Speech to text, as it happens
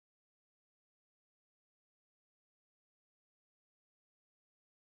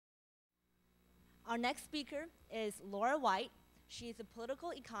Our next speaker is Laura White. She is a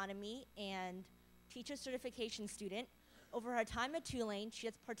political economy and teacher certification student. Over her time at Tulane, she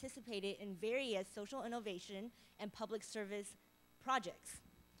has participated in various social innovation and public service projects.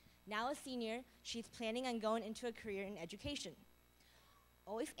 Now a senior, she's planning on going into a career in education.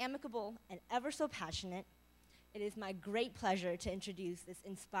 Always amicable and ever so passionate, it is my great pleasure to introduce this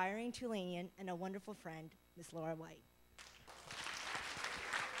inspiring Tulanean and a wonderful friend, Ms. Laura White.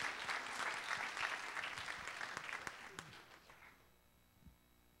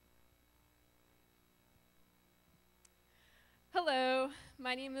 Hello,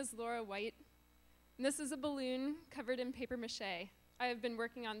 my name is Laura White, and this is a balloon covered in paper mache. I have been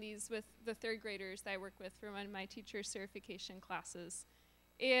working on these with the third graders that I work with for one of my teacher certification classes.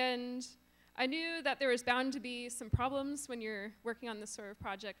 And I knew that there was bound to be some problems when you're working on this sort of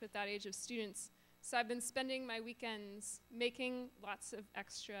project with that age of students, so I've been spending my weekends making lots of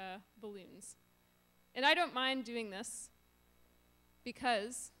extra balloons. And I don't mind doing this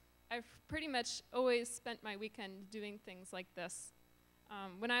because I've pretty much always spent my weekend doing things like this.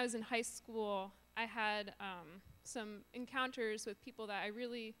 When I was in high school, I had some encounters with people that I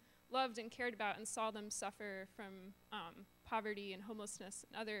really loved and cared about and saw them suffer from poverty and homelessness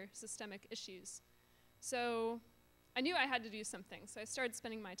and other systemic issues. So I knew I had to do something, so I started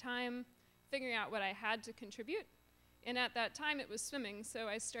spending my time figuring out what I had to contribute. And at that time, it was swimming, so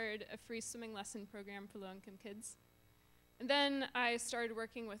I started a free swimming lesson program for low-income kids. And then I started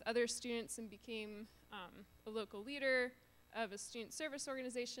working with other students and became a local leader of a student service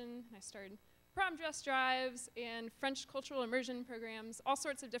organization. And I started prom dress drives and French cultural immersion programs, all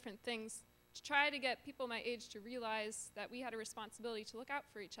sorts of different things to try to get people my age to realize that we had a responsibility to look out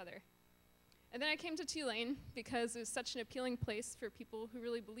for each other. And then I came to Tulane because it was such an appealing place for people who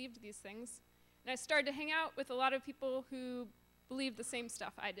really believed these things. And I started to hang out with a lot of people who believed the same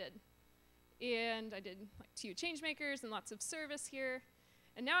stuff I did. And I did like TU Changemakers and lots of service here.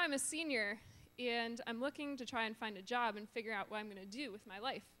 And now I'm a senior, and I'm looking to try and find a job and figure out what I'm going to do with my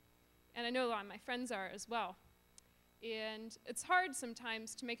life. And I know a lot of my friends are as well. And it's hard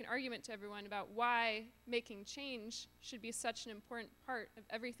sometimes to make an argument to everyone about why making change should be such an important part of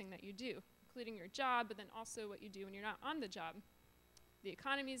everything that you do, including your job, but then also what you do when you're not on the job. The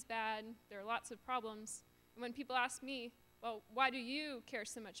economy's bad, there are lots of problems, and when people ask me, well, why do you care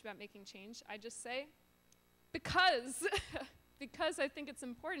so much about making change? I just say, because, because I think it's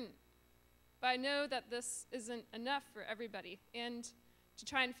important. But I know that this isn't enough for everybody, and to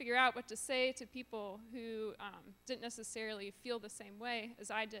try and figure out what to say to people who didn't necessarily feel the same way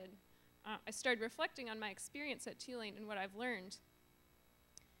as I did, I started reflecting on my experience at Tulane and what I've learned.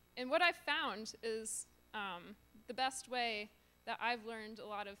 And what I've found is the best way that I've learned a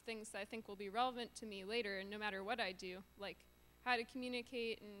lot of things that I think will be relevant to me later, and no matter what I do, like how to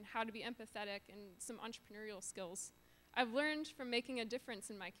communicate and how to be empathetic and some entrepreneurial skills. I've learned from making a difference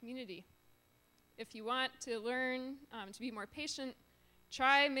in my community. If you want to learn to be more patient,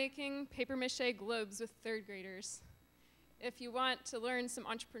 try making paper mache globes with third graders. If you want to learn some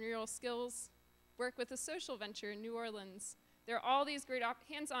entrepreneurial skills, work with a social venture in New Orleans. There are all these great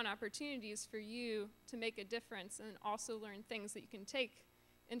hands-on opportunities for you to make a difference and also learn things that you can take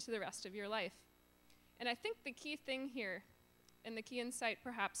into the rest of your life. And I think the key thing here, and the key insight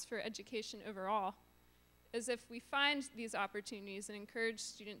perhaps for education overall, is if we find these opportunities and encourage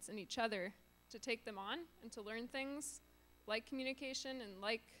students and each other to take them on and to learn things like communication and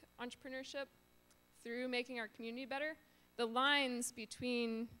like entrepreneurship through making our community better, the lines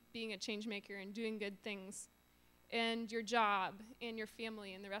between being a change maker and doing good things and your job and your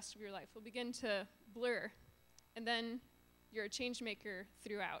family and the rest of your life will begin to blur. And then you're a change maker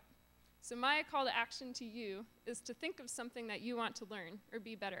throughout. So my call to action to you is to think of something that you want to learn or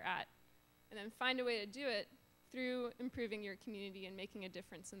be better at, and then find a way to do it through improving your community and making a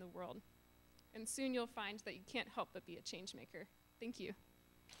difference in the world. And soon you'll find that you can't help but be a change maker. Thank you.